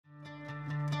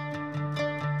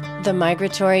The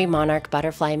migratory monarch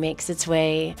butterfly makes its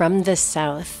way from the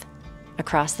south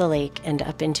across the lake and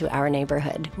up into our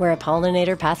neighborhood, where a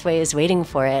pollinator pathway is waiting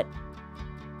for it.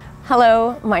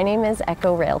 Hello, my name is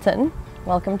Echo Railton.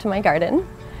 Welcome to my garden.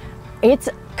 It's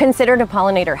considered a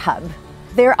pollinator hub.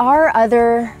 There are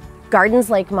other gardens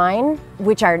like mine,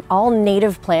 which are all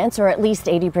native plants, or at least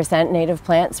 80% native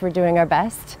plants. We're doing our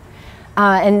best.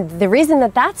 And the reason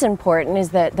that that's important is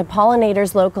that the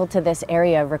pollinators local to this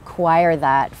area require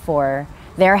that for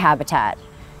their habitat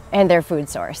and their food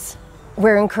source.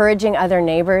 We're encouraging other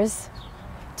neighbors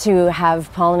to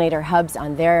have pollinator hubs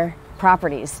on their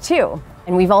properties too.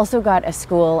 And we've also got a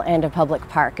school and a public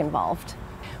park involved.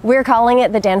 We're calling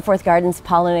it the Danforth Gardens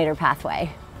Pollinator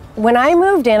Pathway. When I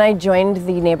moved in, I joined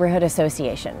the neighborhood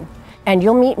association. And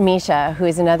you'll meet Misha, who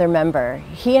is another member.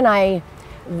 He and I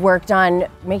worked on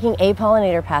making a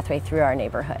pollinator pathway through our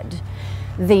neighborhood.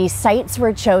 The sites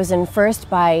were chosen first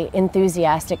by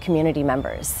enthusiastic community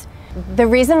members. The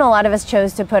reason a lot of us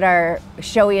chose to put our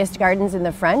showiest gardens in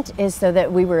the front is so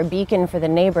that we were a beacon for the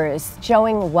neighbors,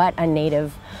 showing what a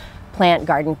native plant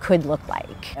garden could look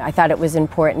like. I thought it was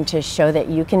important to show that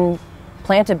you can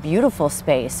plant a beautiful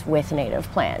space with native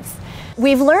plants.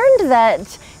 We've learned that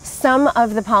some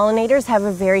of the pollinators have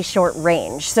a very short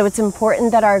range, so it's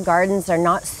important that our gardens are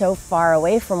not so far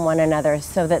away from one another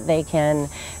so that they can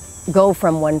go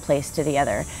from one place to the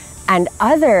other. And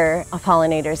other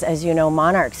pollinators, as you know,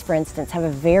 monarchs, for instance, have a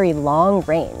very long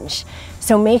range.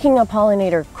 So making a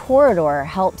pollinator corridor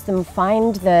helps them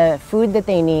find the food that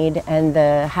they need and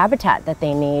the habitat that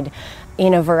they need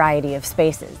in a variety of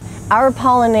spaces. Our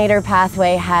pollinator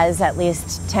pathway has at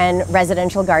least 10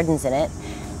 residential gardens in it,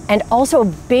 and also a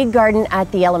big garden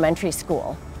at the elementary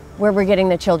school where we're getting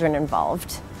the children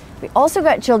involved. We also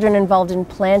got children involved in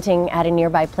planting at a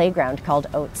nearby playground called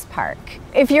Oates Park.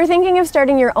 If you're thinking of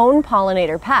starting your own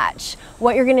pollinator patch,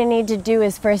 what you're going to need to do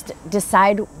is first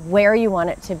decide where you want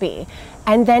it to be,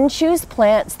 and then choose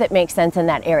plants that make sense in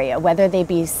that area, whether they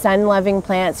be sun-loving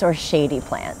plants or shady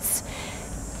plants.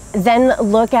 Then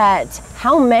look at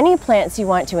how many plants you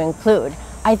want to include.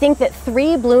 I think that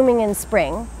 3 blooming in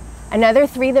spring, another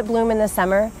 3 that bloom in the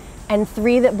summer, and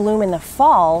 3 that bloom in the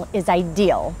fall is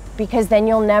ideal, because then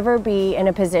you'll never be in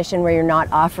a position where you're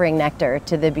not offering nectar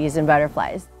to the bees and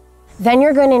butterflies. Then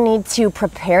you're going to need to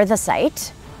prepare the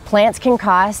site. Plants can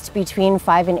cost between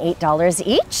 $5 and $8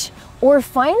 each, or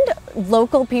find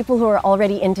local people who are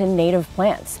already into native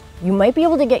plants. You might be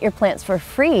able to get your plants for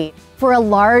free. For a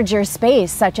larger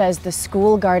space, such as the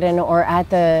school garden or at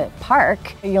the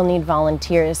park, you'll need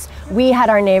volunteers. We had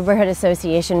our neighborhood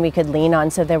association we could lean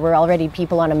on, so there were already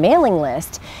people on a mailing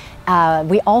list.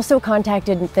 We also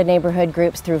contacted the neighborhood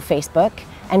groups through Facebook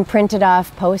and printed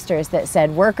off posters that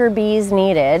said worker bees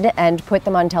needed and put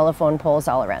them on telephone poles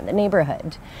all around the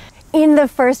neighborhood. In the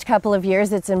first couple of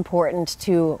years, it's important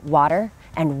to water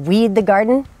and weed the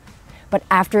garden, but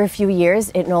after a few years,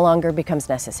 it no longer becomes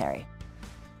necessary.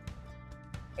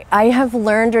 I have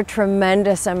learned a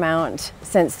tremendous amount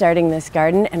since starting this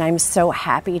garden, and I'm so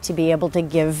happy to be able to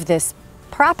give this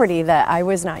property that I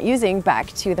was not using back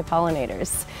to the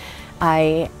pollinators.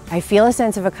 I feel a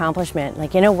sense of accomplishment,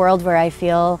 like in a world where I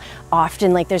feel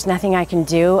often like there's nothing I can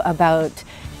do about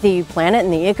the planet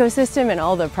and the ecosystem and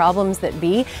all the problems that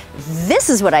be. This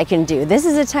is what I can do. This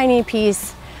is a tiny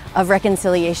piece of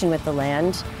reconciliation with the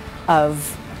land,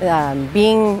 of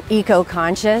being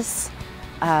eco-conscious.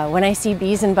 When I see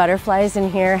bees and butterflies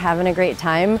in here having a great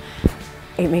time,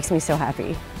 it makes me so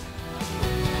happy.